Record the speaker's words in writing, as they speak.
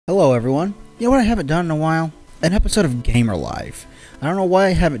Hello everyone. You know what I haven't done in a while? An episode of Gamer Life. I don't know why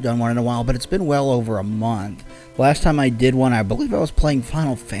I haven't done one in a while, but it's been well over a month. Last time I did one, I believe I was playing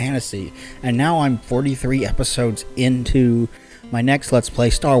Final Fantasy, and now I'm 43 episodes into my next Let's Play,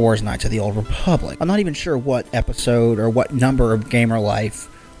 Star Wars Knights of the Old Republic. I'm not even sure what episode or what number of Gamer Life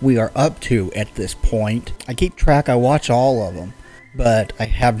we are up to at this point. I keep track, I watch all of them, but I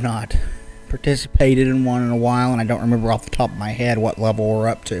have not participated in one in a while, and I don't remember off the top of my head what level we're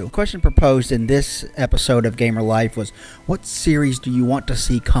up to. The question proposed in this episode of Gamer Life was, what series do you want to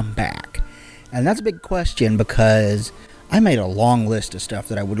see come back? And that's a big question because I made a long list of stuff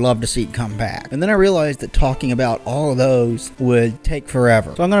that I would love to see come back. And then I realized that talking about all of those would take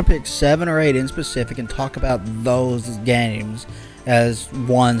forever. So I'm going to pick 7 or 8 in specific and talk about those games as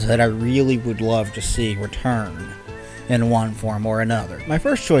ones that I really would love to see return in one form or another. My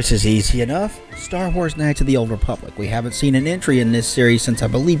first choice is easy enough. Star Wars Knights of the Old Republic. We haven't seen an entry in this series since I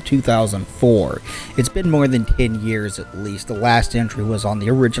believe 2004. It's been more than 10 years at least. The last entry was on the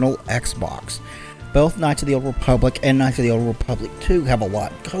original Xbox. Both Knights of the Old Republic and Knights of the Old Republic 2 have a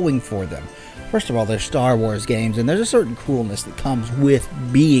lot going for them. First of all, they're Star Wars games, and there's a certain coolness that comes with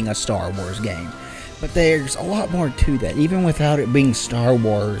being a Star Wars game. But there's a lot more to that. Even without it being Star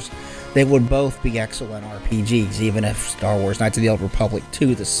Wars, they would both be excellent RPGs, even if Star Wars Knights of the Old Republic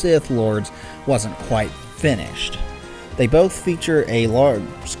 2, The Sith Lords, wasn't quite finished. They both feature a large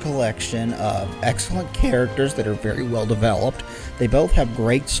collection of excellent characters that are very well developed. They both have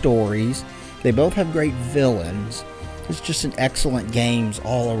great stories. They both have great villains. It's just an excellent games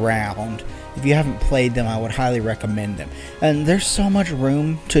all around. If you haven't played them, I would highly recommend them. And there's so much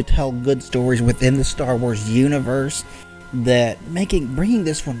room to tell good stories within the Star Wars universe that bringing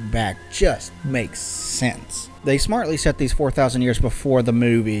this one back just makes sense. They smartly set these 4,000 years before the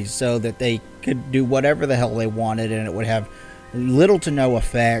movies so that they could do whatever the hell they wanted and it would have little to no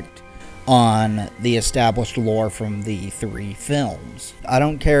effect on the established lore from the 3 films. I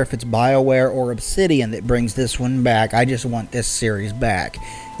don't care if it's BioWare or Obsidian that brings this one back, I just want this series back.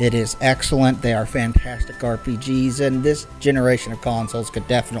 It is excellent, they are fantastic RPGs, and this generation of consoles could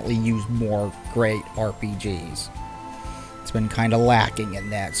definitely use more great RPGs. It's been kind of lacking in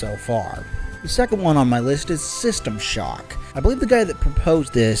that so far. The second one on my list is System Shock. I believe the guy that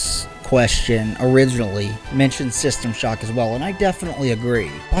proposed this question originally mentioned System Shock as well, and I definitely agree.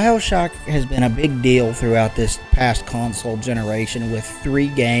 BioShock has been a big deal throughout this past console generation with 3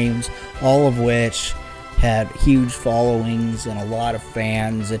 games, all of which had huge followings and a lot of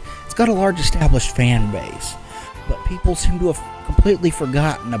fans. It's got a large established fan base, but people seem to have completely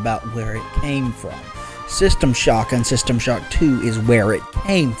forgotten about where it came from. System Shock and System Shock 2 is where it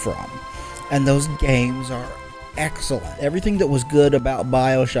came from, and those games are excellent. Everything that was good about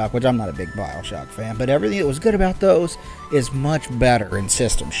BioShock, which I'm not a big BioShock fan, but everything that was good about those is much better in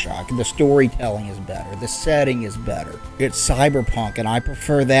System Shock. The storytelling is better, the setting is better. It's cyberpunk, and I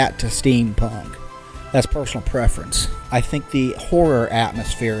prefer that to steampunk. That's personal preference. I think the horror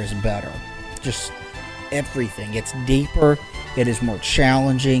atmosphere is better. Just everything. It's deeper, it is more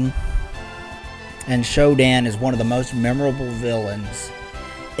challenging, and Shodan is one of the most memorable villains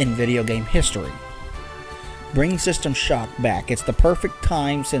in video game history. Bring System Shock back. It's the perfect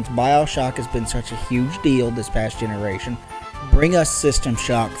time since BioShock has been such a huge deal this past generation. Bring us System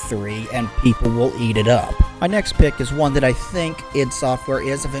Shock 3 and people will eat it up. My next pick is one that I think id Software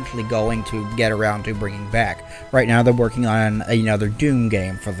is eventually going to get around to bringing back. Right now they're working on another Doom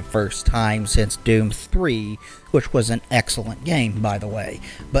game for the first time since Doom 3, which was an excellent game, by the way.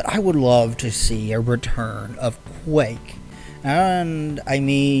 But I would love to see a return of Quake. And, I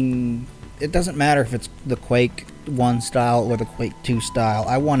mean, it doesn't matter if it's the Quake 1 style or the Quake 2 style.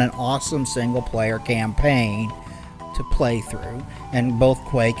 I want an awesome single-player campaign to play through, and both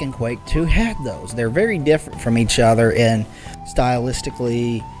Quake and Quake 2 had those. They're very different from each other in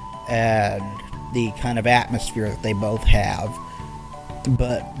stylistically and the kind of atmosphere that they both have,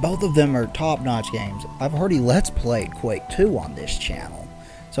 but both of them are top-notch games. I've already Let's Played Quake 2 on this channel,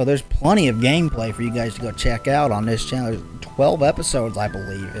 so there's plenty of gameplay for you guys to go check out on this channel. There's 12 episodes, I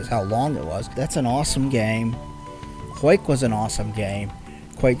believe, is how long it was. That's an awesome game. Quake was an awesome game.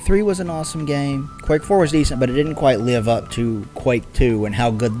 Quake 3 was an awesome game. Quake 4 was decent, but it didn't quite live up to Quake 2 and how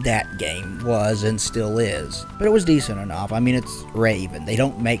good that game was and still is. But it was decent enough. I mean, it's Raven. They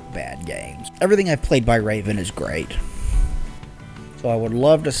don't make bad games. Everything I've played by Raven is great. So I would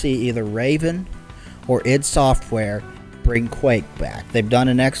love to see either Raven or id Software bring Quake back. They've done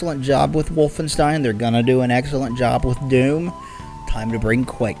an excellent job with Wolfenstein. They're going to do an excellent job with Doom. Time to bring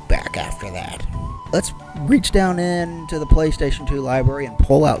Quake back after that. Let's reach down into the PlayStation 2 library and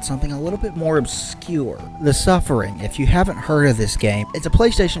pull out something a little bit more obscure. The Suffering. If you haven't heard of this game, it's a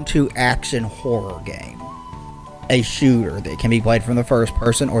PlayStation 2 action horror game. A shooter that can be played from the first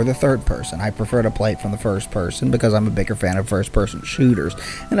person or the third person. I prefer to play it from the first person because I'm a bigger fan of first person shooters,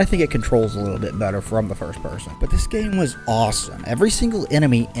 and I think it controls a little bit better from the first person. But this game was awesome. Every single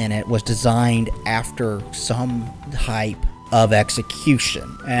enemy in it was designed after some type of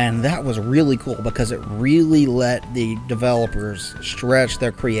execution, and that was really cool because it really let the developers stretch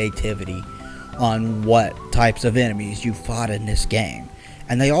their creativity on what types of enemies you fought in this game.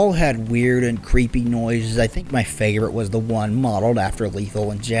 And they all had weird and creepy noises. I think my favorite was the one modeled after Lethal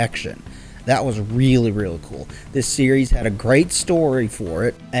Injection. That was really, really cool. This series had a great story for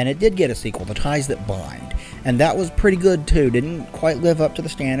it, and it did get a sequel, The Ties That Bind. And that was pretty good too. Didn't quite live up to the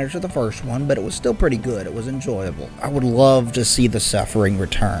standards of the first one, but it was still pretty good. It was enjoyable. I would love to see The Suffering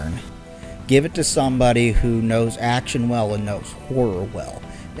return. Give it to somebody who knows action well and knows horror well.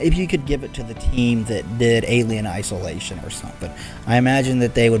 Maybe you could give it to the team that did Alien Isolation or something. I imagine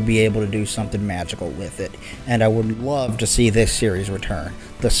that they would be able to do something magical with it, and I would love to see this series return.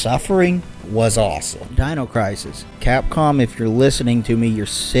 The Suffering was awesome. Dino Crisis. Capcom, if you're listening to me, you're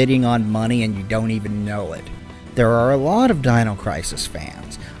sitting on money and you don't even know it. There are a lot of Dino Crisis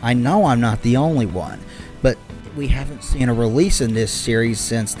fans. I know I'm not the only one, but we haven't seen a release in this series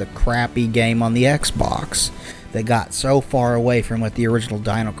since the crappy game on the Xbox that got so far away from what the original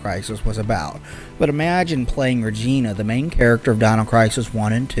Dino Crisis was about. But imagine playing Regina, the main character of Dino Crisis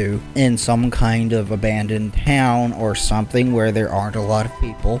 1 and 2, in some kind of abandoned town or something where there aren't a lot of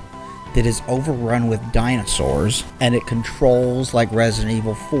people, that is overrun with dinosaurs, and it controls like Resident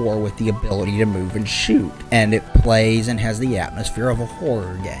Evil 4 with the ability to move and shoot, and it plays and has the atmosphere of a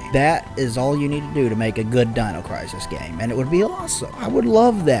horror game. That is all you need to do to make a good Dino Crisis game, and it would be awesome. I would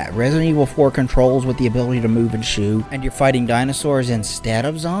love that. Resident Evil 4 controls with the ability to move and shoot, and you're fighting dinosaurs instead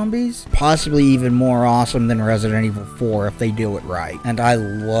of zombies? Possibly even more awesome than Resident Evil 4 if they do it right. And I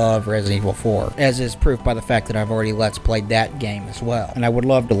love Resident Evil 4, as is proof by the fact that I've already Let's Played that game as well. And I would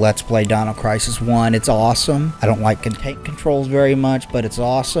love to Let's Play Dino Crisis 1. It's awesome. I don't like tank controls very much, but it's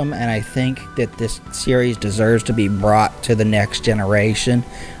awesome, and I think that this series deserves to be brought to the next generation.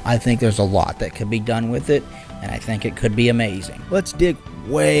 I think there's a lot that could be done with it, and I think it could be amazing. Let's dig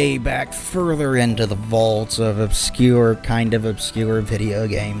way back further into the vaults of kind of obscure video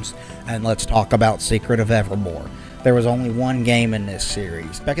games, and let's talk about Secret of Evermore. There was only one game in this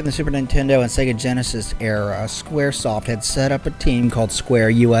series. Back in the Super Nintendo and Sega Genesis era, Squaresoft had set up a team called Square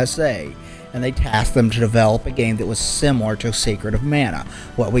USA, and they tasked them to develop a game that was similar to Secret of Mana.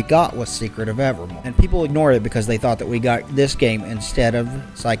 What we got was Secret of Evermore, and people ignored it because they thought that we got this game instead of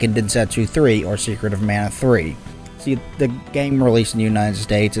Seiken Densetsu 3 or Secret of Mana 3. See, the game released in the United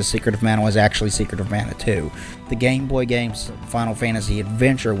States as Secret of Mana was actually Secret of Mana 2. The Game Boy game's Final Fantasy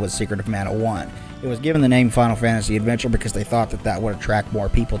Adventure was Secret of Mana 1. It was given the name Final Fantasy Adventure because they thought that that would attract more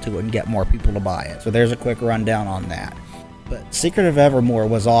people to it and get more people to buy it. So there's a quick rundown on that. But Secret of Evermore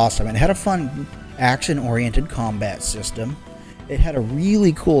was awesome. It had a fun action-oriented combat system. It had a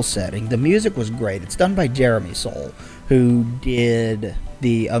really cool setting. The music was great. It's done by Jeremy Soule, who did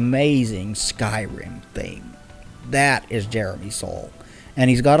the amazing Skyrim theme. That is Jeremy Soule. And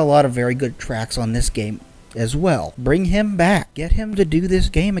he's got a lot of very good tracks on this game as well. Bring him back. Get him to do this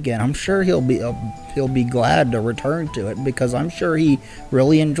game again. I'm sure he'll be glad to return to it because I'm sure he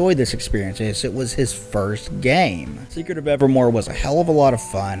really enjoyed this experience. It was his first game. Secret of Evermore was a hell of a lot of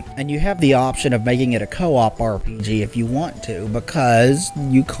fun, and you have the option of making it a co-op RPG if you want to, because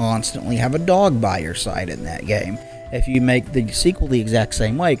you constantly have a dog by your side in that game. If you make the sequel the exact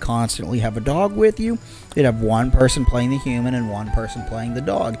same way, constantly have a dog with you, you'd have one person playing the human and one person playing the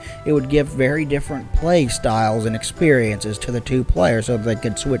dog. It would give very different play styles and experiences to the two players so they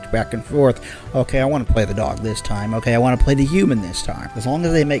could switch back and forth. Okay, I want to play the dog this time. Okay, I want to play the human this time. As long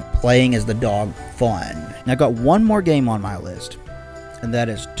as they make playing as the dog fun. Now, I've got one more game on my list, and that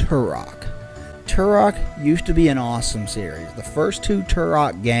is Turok. Turok used to be an awesome series. The first two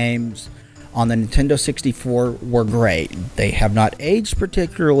Turok games on the Nintendo 64 were great. They have not aged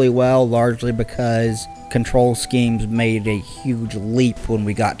particularly well, largely because control schemes made a huge leap when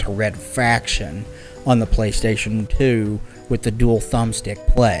we got to Red Faction on the PlayStation 2 with the dual thumbstick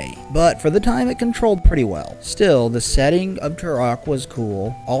play. But for the time, it controlled pretty well. Still, the setting of Turok was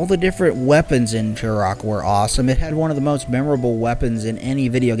cool. All the different weapons in Turok were awesome. It had one of the most memorable weapons in any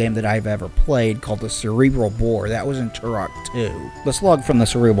video game that I've ever played, called the Cerebral Bore. That was in Turok 2. The slug from the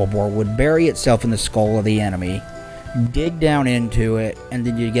Cerebral Bore would bury itself in the skull of the enemy, dig down into it, and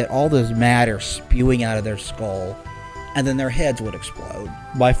then you get all this matter spewing out of their skull. and then their heads would explode.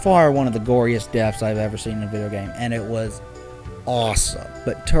 By far one of the goriest deaths I've ever seen in a video game, and it was awesome.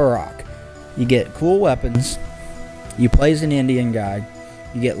 But Turok, you get cool weapons, you play as an Indian guy,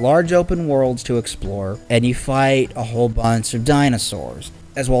 you get large open worlds to explore, and you fight a whole bunch of dinosaurs,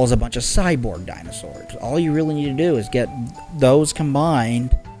 as well as a bunch of cyborg dinosaurs. All you really need to do is get those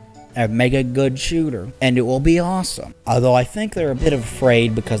combined and make a good shooter, and it will be awesome. Although I think they're a bit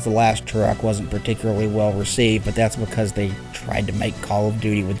afraid because the last Turok wasn't particularly well received, but that's because they tried to make Call of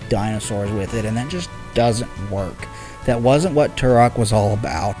Duty with dinosaurs with it, and that just doesn't work. That wasn't what Turok was all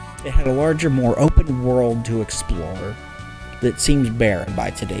about. It had a larger, more open world to explore that seems barren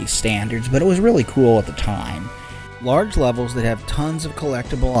by today's standards, but it was really cool at the time. Large levels that have tons of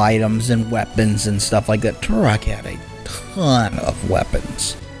collectible items and weapons and stuff like that. Turok had a ton of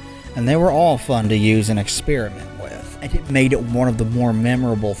weapons, and they were all fun to use and experiment with, and it made it one of the more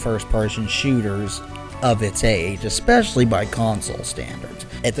memorable first-person shooters of its age, especially by console standards.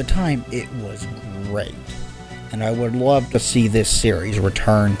 At the time, it was great, and I would love to see this series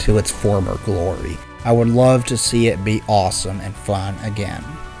return to its former glory. I would love to see it be awesome and fun again.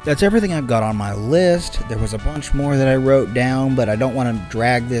 That's everything I've got on my list. There was a bunch more that I wrote down, but I don't want to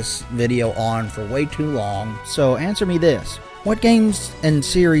drag this video on for way too long. So answer me this. What games and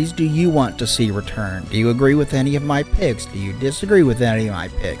series do you want to see return? Do you agree with any of my picks? Do you disagree with any of my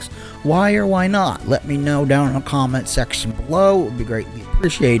picks? Why or why not? Let me know down in the comment section below. It would be greatly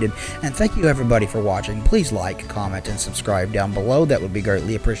appreciated. And thank you everybody for watching. Please like, comment, and subscribe down below. That would be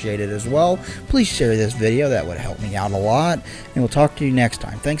greatly appreciated as well. Please share this video. That would help me out a lot. And we'll talk to you next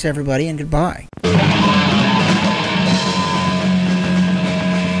time. Thanks everybody, and goodbye.